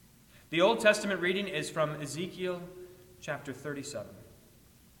The Old Testament reading is from Ezekiel chapter 37.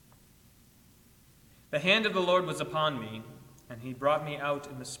 The hand of the Lord was upon me, and he brought me out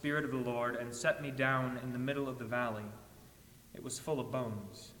in the spirit of the Lord and set me down in the middle of the valley. It was full of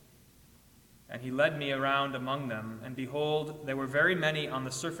bones. And he led me around among them, and behold, there were very many on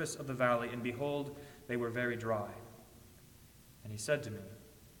the surface of the valley, and behold, they were very dry. And he said to me,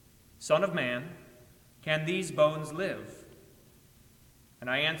 Son of man, can these bones live? And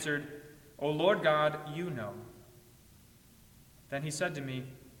I answered, O Lord God, you know. Then he said to me,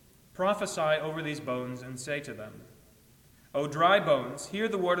 Prophesy over these bones and say to them, O dry bones, hear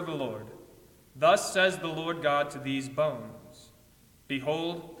the word of the Lord. Thus says the Lord God to these bones,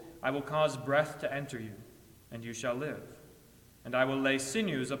 Behold, I will cause breath to enter you, and you shall live. And I will lay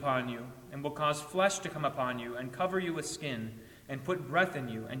sinews upon you, and will cause flesh to come upon you, and cover you with skin, and put breath in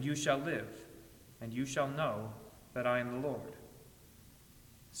you, and you shall live. And you shall know that I am the Lord.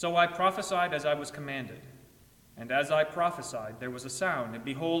 So I prophesied as I was commanded. And as I prophesied, there was a sound, and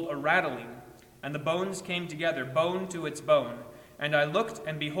behold, a rattling, and the bones came together, bone to its bone. And I looked,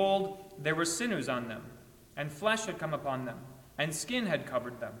 and behold, there were sinews on them, and flesh had come upon them, and skin had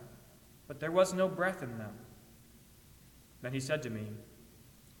covered them, but there was no breath in them. Then he said to me,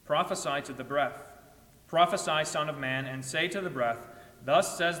 Prophesy to the breath. Prophesy, Son of man, and say to the breath,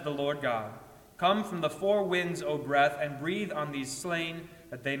 Thus says the Lord God, Come from the four winds, O breath, and breathe on these slain,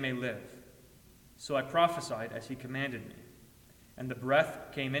 that they may live. So I prophesied as he commanded me. And the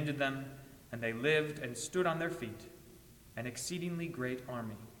breath came into them, and they lived and stood on their feet, an exceedingly great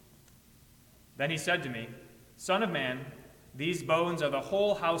army. Then he said to me, Son of man, these bones are the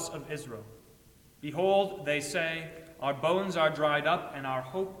whole house of Israel. Behold, they say, Our bones are dried up, and our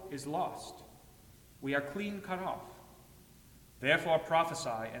hope is lost. We are clean cut off. Therefore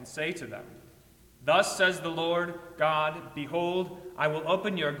prophesy and say to them, Thus says the Lord God, Behold, I will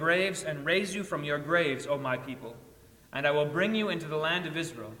open your graves and raise you from your graves, O my people, and I will bring you into the land of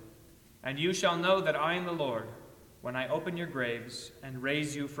Israel. And you shall know that I am the Lord, when I open your graves and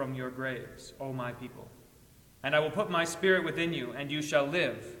raise you from your graves, O my people. And I will put my spirit within you, and you shall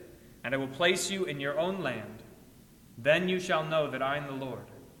live, and I will place you in your own land. Then you shall know that I am the Lord.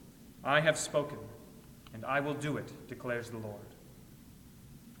 I have spoken, and I will do it, declares the Lord.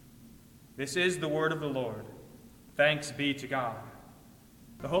 This is the word of the Lord. Thanks be to God.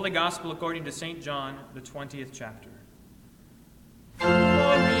 The Holy Gospel according to St. John, the 20th chapter.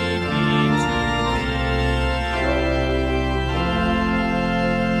 Glory be to thee.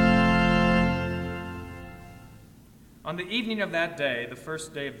 On the evening of that day, the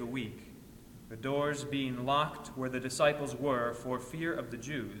first day of the week, the doors being locked where the disciples were for fear of the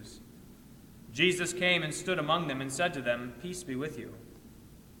Jews, Jesus came and stood among them and said to them, Peace be with you.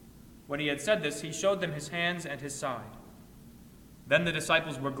 When he had said this, he showed them his hands and his side. Then the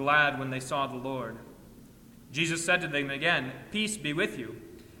disciples were glad when they saw the Lord. Jesus said to them again, Peace be with you.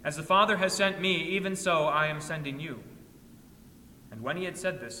 As the Father has sent me, even so I am sending you. And when he had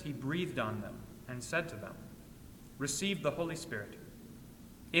said this, he breathed on them and said to them, Receive the Holy Spirit.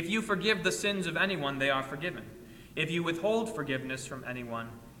 If you forgive the sins of anyone, they are forgiven. If you withhold forgiveness from anyone,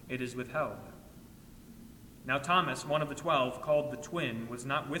 it is withheld. Now Thomas, one of the 12, called the twin, was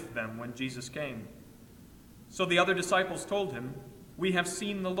not with them when Jesus came. So the other disciples told him, We have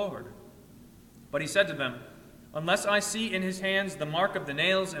seen the Lord. But he said to them, Unless I see in his hands the mark of the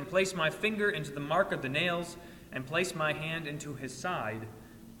nails, and place my finger into the mark of the nails, and place my hand into his side,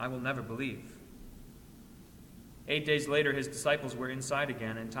 I will never believe. 8 days later, his disciples were inside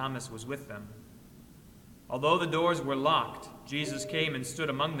again, and Thomas was with them. Although the doors were locked, Jesus came and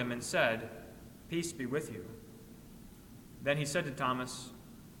stood among them and said, Peace be with you. Then he said to Thomas,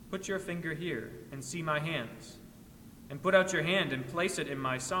 Put your finger here and see my hands, and put out your hand and place it in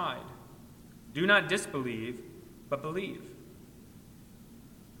my side. Do not disbelieve, but believe.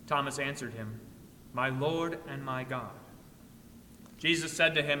 Thomas answered him, My Lord and my God. Jesus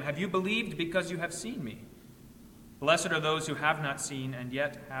said to him, Have you believed because you have seen me? Blessed are those who have not seen and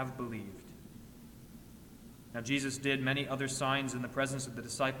yet have believed. Now Jesus did many other signs in the presence of the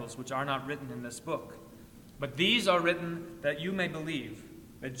disciples, which are not written in this book. But these are written that you may believe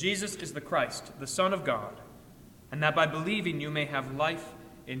that Jesus is the Christ, the Son of God, and that by believing you may have life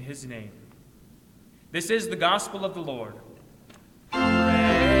in his name. This is the gospel of the Lord.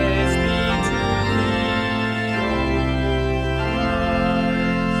 Praise be to thee, O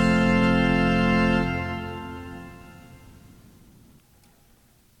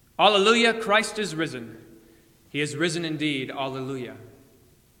Christ. Alleluia, Christ is risen. He is risen indeed. Alleluia.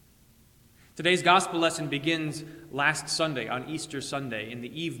 Today's gospel lesson begins last Sunday, on Easter Sunday, in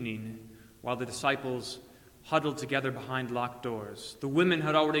the evening, while the disciples huddled together behind locked doors. The women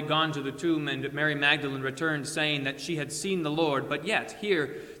had already gone to the tomb, and Mary Magdalene returned saying that she had seen the Lord. But yet,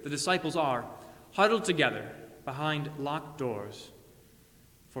 here the disciples are, huddled together behind locked doors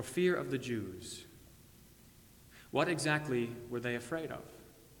for fear of the Jews. What exactly were they afraid of?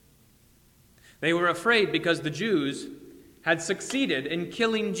 They were afraid because the Jews had succeeded in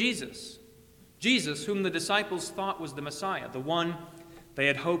killing Jesus. Jesus, whom the disciples thought was the Messiah, the one they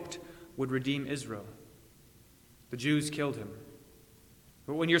had hoped would redeem Israel. The Jews killed him.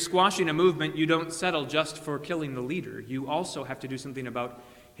 But when you're squashing a movement, you don't settle just for killing the leader. You also have to do something about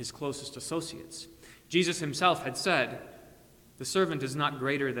his closest associates. Jesus himself had said, "The servant is not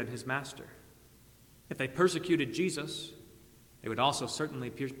greater than his master." If they persecuted Jesus, they would also certainly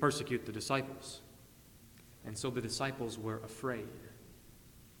persecute the disciples. And so the disciples were afraid.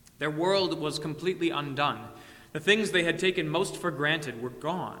 Their world was completely undone. The things they had taken most for granted were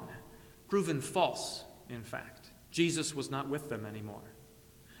gone, proven false, in fact. Jesus was not with them anymore.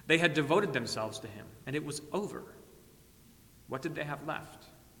 They had devoted themselves to him, and it was over. What did they have left?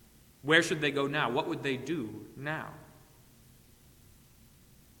 Where should they go now? What would they do now?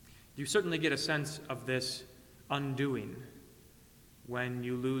 You certainly get a sense of this undoing when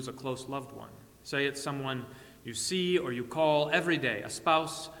you lose a close loved one. Say it's someone you see or you call every day, a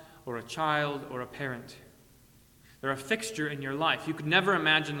spouse or a child or a parent. They're a fixture in your life. You could never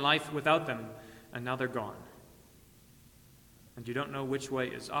imagine life without them, and now they're gone. And you don't know which way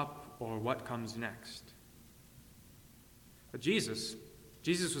is up or what comes next. But Jesus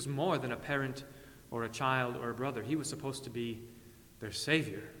was more than a parent or a child or a brother. He was supposed to be their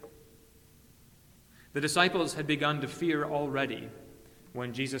Savior. The disciples had begun to fear already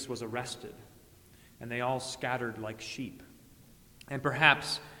when Jesus was arrested, and they all scattered like sheep. And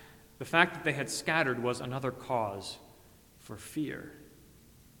perhaps the fact that they had scattered was another cause for fear.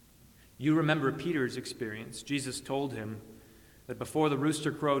 You remember Peter's experience. Jesus told him that before the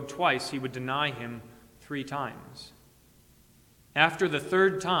rooster crowed twice, he would deny him 3 times. After the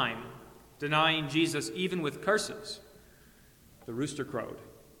 3rd time, denying Jesus even with curses, the rooster crowed.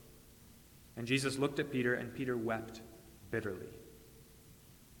 And Jesus looked at Peter, and Peter wept bitterly.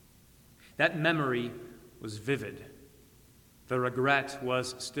 That memory was vivid. The regret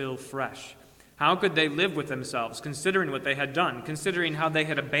was still fresh. How could they live with themselves, considering what they had done, considering how they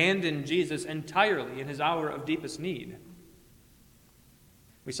had abandoned Jesus entirely in his hour of deepest need?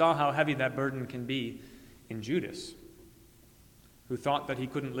 We saw how heavy that burden can be in Judas, who thought that he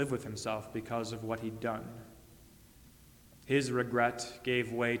couldn't live with himself because of what he'd done. His regret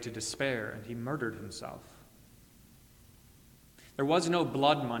gave way to despair, and he murdered himself. There was no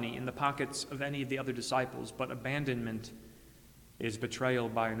blood money in the pockets of any of the other disciples, but abandonment is betrayal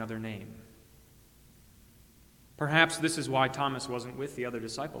by another name. Perhaps this is why Thomas wasn't with the other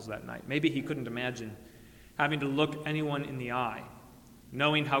disciples that night. Maybe he couldn't imagine having to look anyone in the eye,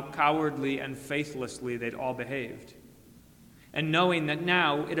 knowing how cowardly and faithlessly they'd all behaved, and knowing that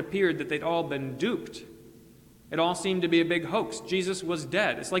now it appeared that they'd all been duped. It all seemed to be a big hoax. Jesus was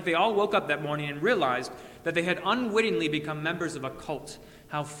dead. It's like they all woke up that morning and realized that they had unwittingly become members of a cult.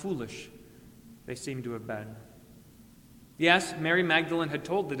 How foolish they seemed to have been. Yes, Mary Magdalene had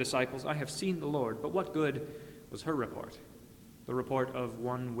told the disciples, "I have seen the Lord," but what good was her report? The report of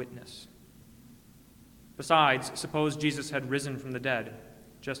one witness. Besides, suppose Jesus had risen from the dead,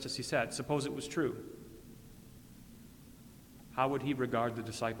 just as he said. Suppose it was true. How would he regard the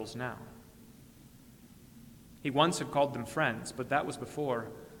disciples now? He once had called them friends, but that was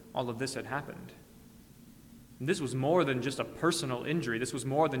before all of this had happened. And this was more than just a personal injury. This was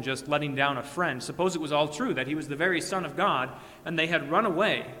more than just letting down a friend. Suppose it was all true, that he was the very Son of God, and they had run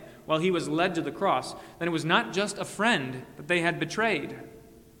away while he was led to the cross. Then it was not just a friend that they had betrayed,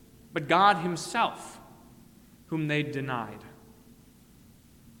 but God himself, whom they denied.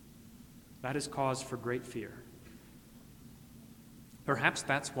 That is cause for great fear. Perhaps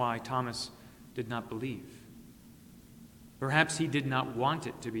that's why Thomas did not believe. Perhaps he did not want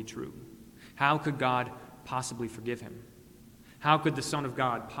it to be true. How could God possibly forgive him? How could the Son of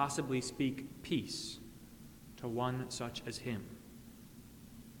God possibly speak peace to one such as him?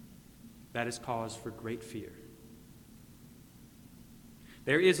 That is cause for great fear.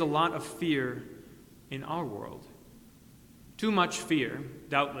 There is a lot of fear in our world. Too much fear,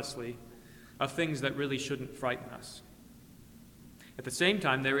 doubtlessly, of things that really shouldn't frighten us. At the same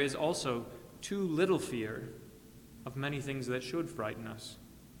time, there is also too little fear of many things that should frighten us.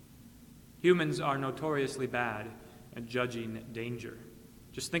 Humans are notoriously bad at judging danger.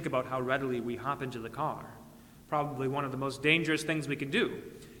 Just think about how readily we hop into the car. Probably one of the most dangerous things we can do.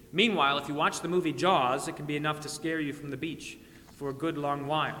 Meanwhile, if you watch the movie Jaws, it can be enough to scare you from the beach for a good long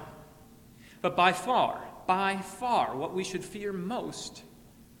while. But by far by far, what we should fear most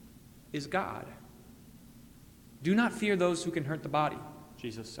is God. Do not fear those who can hurt the body,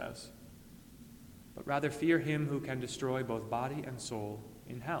 Jesus says, but rather fear him who can destroy both body and soul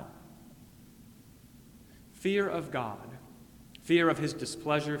in hell. Fear of God, fear of his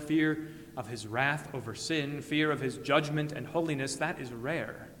displeasure, fear of his wrath over sin, fear of his judgment and holiness, that is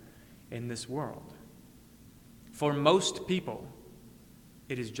rare in this world. For most people,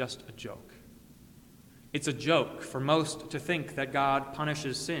 it is just a joke. It's a joke for most to think that God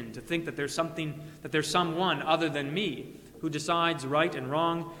punishes sin, to think that there's someone other than me who decides right and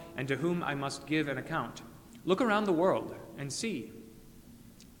wrong and to whom I must give an account. Look around the world and see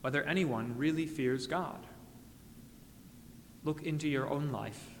whether anyone really fears God. Look into your own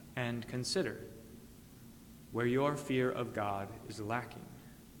life and consider where your fear of God is lacking.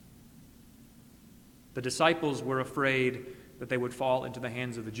 The disciples were afraid that they would fall into the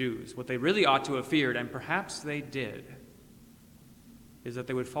hands of the Jews. What they really ought to have feared, and perhaps they did, is that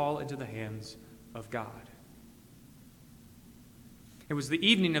they would fall into the hands of God. It was the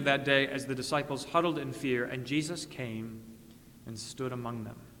evening of that day as the disciples huddled in fear, and Jesus came and stood among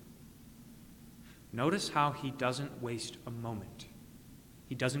them. Notice how he doesn't waste a moment.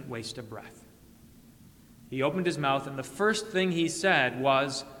 He doesn't waste a breath. He opened his mouth, and the first thing he said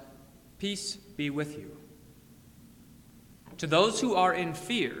was, "Peace be with you." To those who are in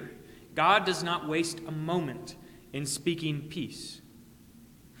fear, God does not waste a moment in speaking peace.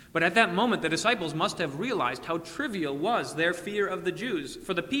 But at that moment, the disciples must have realized how trivial was their fear of the Jews,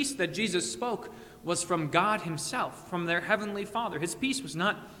 for the peace that Jesus spoke was from God himself, from their heavenly Father. His peace was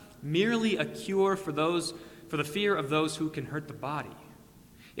not merely a cure for the fear of those who can hurt the body.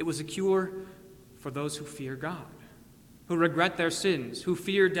 It was a cure for those who fear God, who regret their sins, who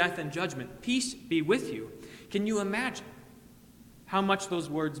fear death and judgment. Peace be with you. Can you imagine how much those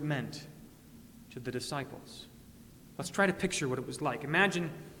words meant to the disciples? Let's try to picture what it was like.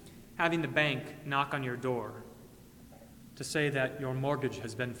 Imagine having the bank knock on your door to say that your mortgage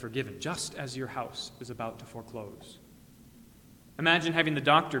has been forgiven, just as your house is about to foreclose. Imagine having the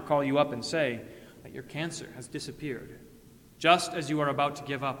doctor call you up and say that your cancer has disappeared, just as you are about to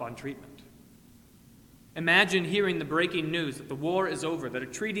give up on treatment. Imagine hearing the breaking news that the war is over, that a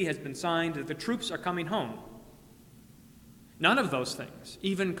treaty has been signed, that the troops are coming home. None of those things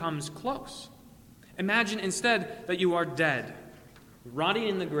even comes close. Imagine instead that you are dead, rotting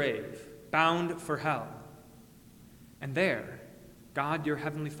in the grave, bound for hell. And there, God, your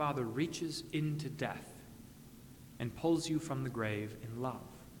heavenly Father, reaches into death and pulls you from the grave in love.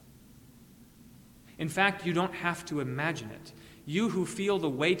 In fact, you don't have to imagine it. You who feel the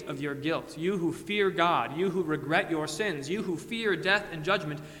weight of your guilt, you who fear God, you who regret your sins, you who fear death and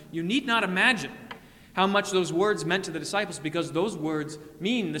judgment, you need not imagine how much those words meant to the disciples, because those words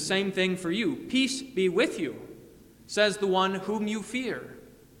mean the same thing for you. Peace be with you, says the one whom you fear.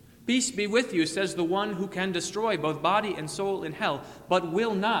 Peace be with you, says the one who can destroy both body and soul in hell, but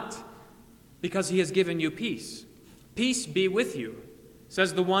will not, because he has given you peace. Peace be with you,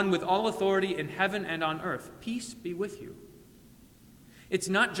 says the one with all authority in heaven and on earth. Peace be with you. It's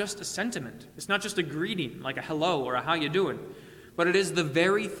not just a sentiment. It's not just a greeting, like a hello or a how you doing. But it is the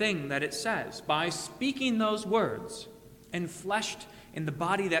very thing that it says. By speaking those words, enfleshed in the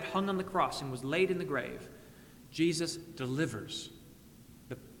body that hung on the cross and was laid in the grave, Jesus delivers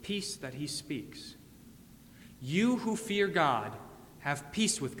the peace that he speaks. You who fear God have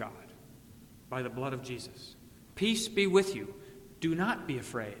peace with God by the blood of Jesus. Peace be with you. Do not be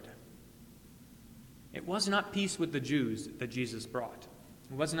afraid. It was not peace with the Jews that Jesus brought.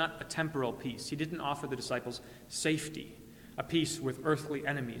 It was not a temporal peace. He didn't offer the disciples safety, a peace with earthly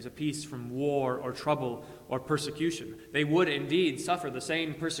enemies, a peace from war or trouble or persecution. They would indeed suffer the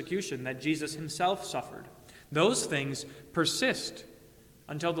same persecution that Jesus himself suffered. Those things persist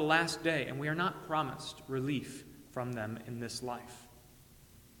until the last day, and we are not promised relief from them in this life.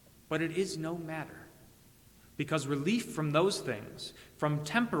 But it is no matter, because relief from those things, from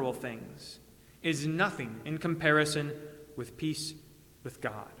temporal things, is nothing in comparison with peace with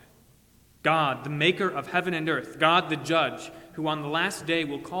God. God, the maker of heaven and earth, God the judge, who on the last day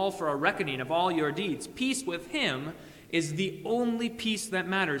will call for a reckoning of all your deeds. Peace with him is the only peace that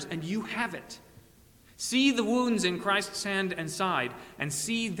matters, and you have it. See the wounds in Christ's hand and side, and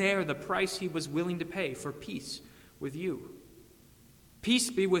see there the price he was willing to pay for peace with you.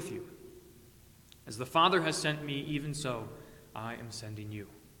 Peace be with you. As the Father has sent me, even so I am sending you.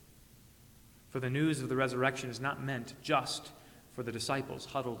 For the news of the resurrection is not meant just for the disciples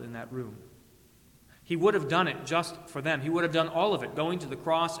huddled in that room. He would have done it just for them. He would have done all of it, going to the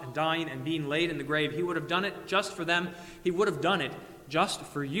cross and dying and being laid in the grave. He would have done it just for them. He would have done it just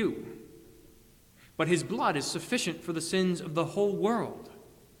for you. But his blood is sufficient for the sins of the whole world,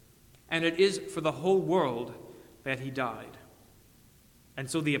 and it is for the whole world that he died. And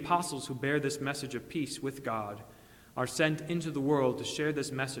so the apostles who bear this message of peace with God are sent into the world to share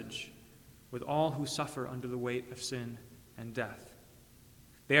this message with all who suffer under the weight of sin and death.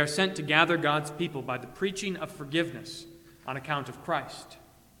 They are sent to gather God's people by the preaching of forgiveness on account of Christ.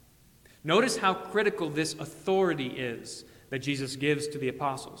 Notice how critical this authority is that Jesus gives to the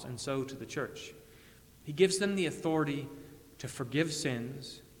apostles and so to the church. He gives them the authority to forgive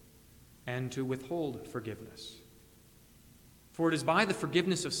sins and to withhold forgiveness. For it is by the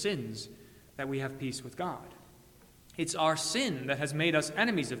forgiveness of sins that we have peace with God. It's our sin that has made us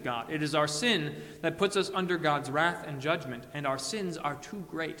enemies of God. It is our sin that puts us under God's wrath and judgment, and our sins are too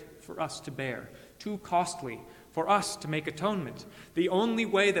great for us to bear, too costly for us to make atonement. The only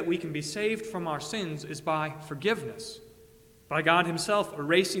way that we can be saved from our sins is by forgiveness, by God himself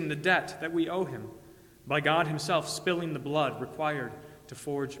erasing the debt that we owe him, by God himself spilling the blood required to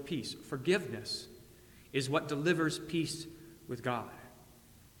forge peace. Forgiveness is what delivers peace with God.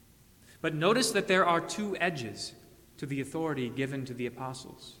 But notice that there are two edges to the authority given to the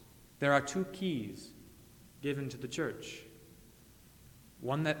apostles. There are two keys given to the church,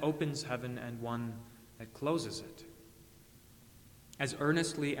 one that opens heaven and one that closes it. As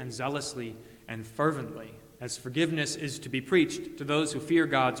earnestly and zealously and fervently as forgiveness is to be preached to those who fear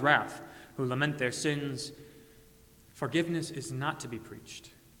God's wrath, who lament their sins, forgiveness is not to be preached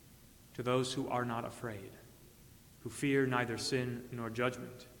to those who are not afraid, who fear neither sin nor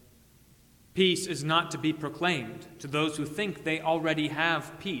judgment. Peace is not to be proclaimed to those who think they already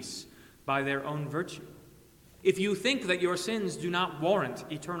have peace by their own virtue. If you think that your sins do not warrant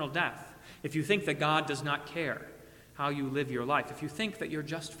eternal death, if you think that God does not care how you live your life, if you think that you're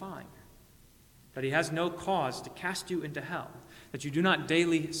just fine, that he has no cause to cast you into hell, that you do not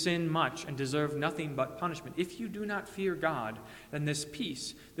daily sin much and deserve nothing but punishment, if you do not fear God, then this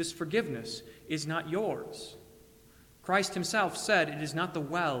peace, this forgiveness is not yours. Christ himself said, "It is not the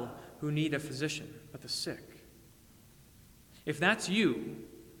well who need a physician, but the sick." If that's you,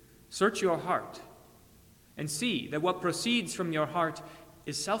 search your heart and see that what proceeds from your heart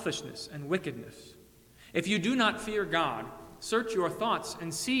is selfishness and wickedness. If you do not fear God, search your thoughts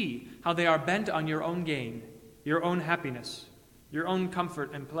and see how they are bent on your own gain, your own happiness, your own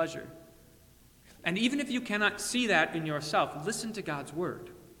comfort and pleasure. And even if you cannot see that in yourself, listen to God's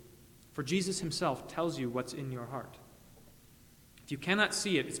word, for Jesus himself tells you what's in your heart. If you cannot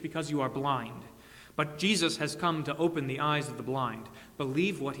see it, it's because you are blind. But Jesus has come to open the eyes of the blind.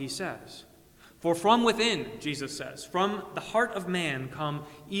 Believe what he says. For from within, Jesus says, from the heart of man come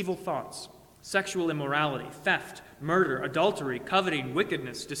evil thoughts, sexual immorality, theft, murder, adultery, coveting,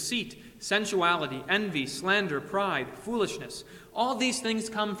 wickedness, deceit, sensuality, envy, slander, pride, foolishness. All these things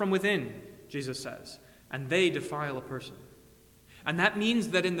come from within, Jesus says, and they defile a person. And that means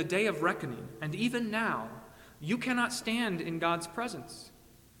that in the day of reckoning, and even now, you cannot stand in God's presence.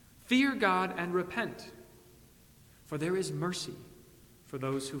 Fear God and repent, for there is mercy for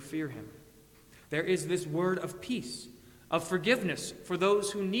those who fear him. There is this word of peace, of forgiveness for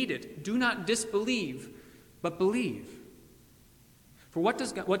those who need it. Do not disbelieve, but believe. For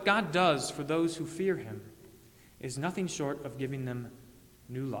what God does for those who fear him is nothing short of giving them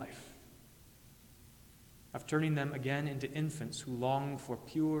new life, of turning them again into infants who long for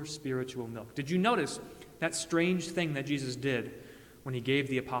pure spiritual milk. Did you notice that strange thing that Jesus did when he gave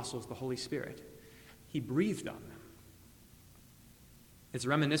the apostles the Holy Spirit? He breathed on them. It's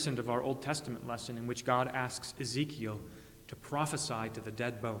reminiscent of our Old Testament lesson in which God asks Ezekiel to prophesy to the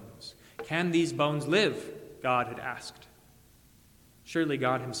dead bones. Can these bones live? God had asked. Surely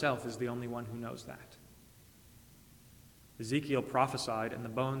God himself is the only one who knows that. Ezekiel prophesied, and the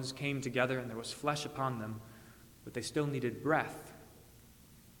bones came together, and there was flesh upon them, but they still needed breath.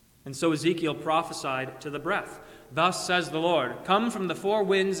 And so Ezekiel prophesied to the breath. Thus says the Lord, "Come from the four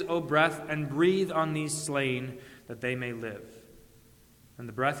winds, O breath, and breathe on these slain, that they may live." And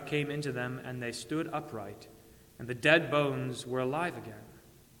the breath came into them, and they stood upright, and the dead bones were alive again.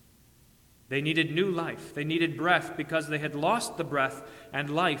 They needed new life. They needed breath because they had lost the breath and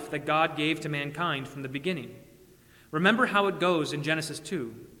life that God gave to mankind from the beginning. Remember how it goes in Genesis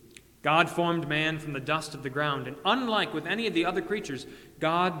 2. God formed man from the dust of the ground, and unlike with any of the other creatures,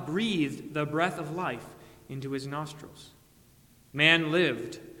 God breathed the breath of life into his nostrils. Man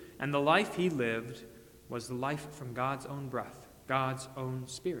lived, and the life he lived was the life from God's own breath, God's own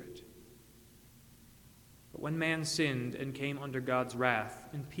spirit. But when man sinned and came under God's wrath,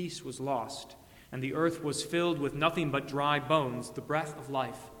 and peace was lost, and the earth was filled with nothing but dry bones, the breath of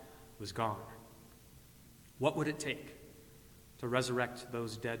life was gone. What would it take to resurrect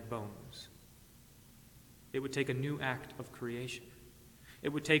those dead bones? It would take a new act of creation. It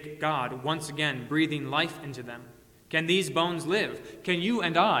would take God once again breathing life into them. Can these bones live? Can you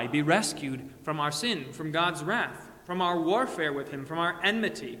and I be rescued from our sin, from God's wrath, from our warfare with him, from our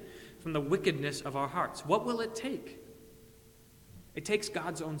enmity, from the wickedness of our hearts? What will it take? It takes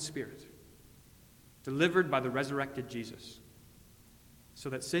God's own Spirit, delivered by the resurrected Jesus, so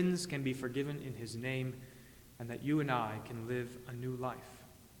that sins can be forgiven in his name and that you and I can live a new life.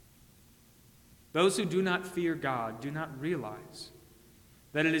 Those who do not fear God do not realize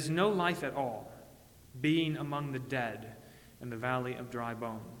that it is no life at all, being among the dead in the valley of dry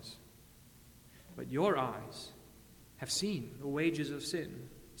bones. But your eyes have seen the wages of sin,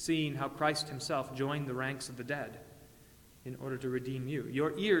 seeing how Christ himself joined the ranks of the dead in order to redeem you.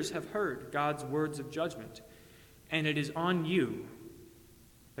 Your ears have heard God's words of judgment, and it is on you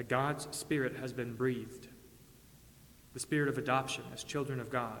that God's Spirit has been breathed, the Spirit of adoption as children of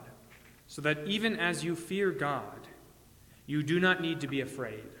God, so that even as you fear God, you do not need to be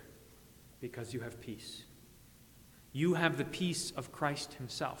afraid, because you have peace. You have the peace of Christ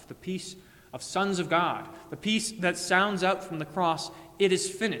himself, the peace of sons of God, the peace that sounds out from the cross, "It is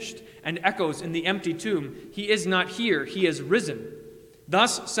finished," and echoes in the empty tomb, "He is not here, he is risen."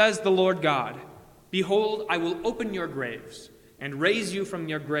 Thus says the Lord God, "Behold, I will open your graves and raise you from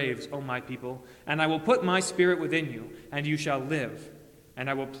your graves, O my people, and I will put my Spirit within you, and you shall live. And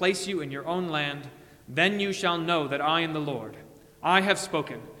I will place you in your own land. Then you shall know that I am the Lord. I have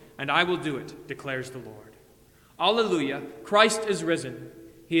spoken, and I will do it, declares the Lord." Alleluia, Christ is risen.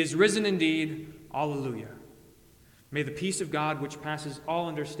 He is risen indeed. Alleluia. May the peace of God, which passes all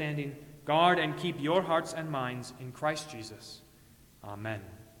understanding, guard and keep your hearts and minds in Christ Jesus. Amen.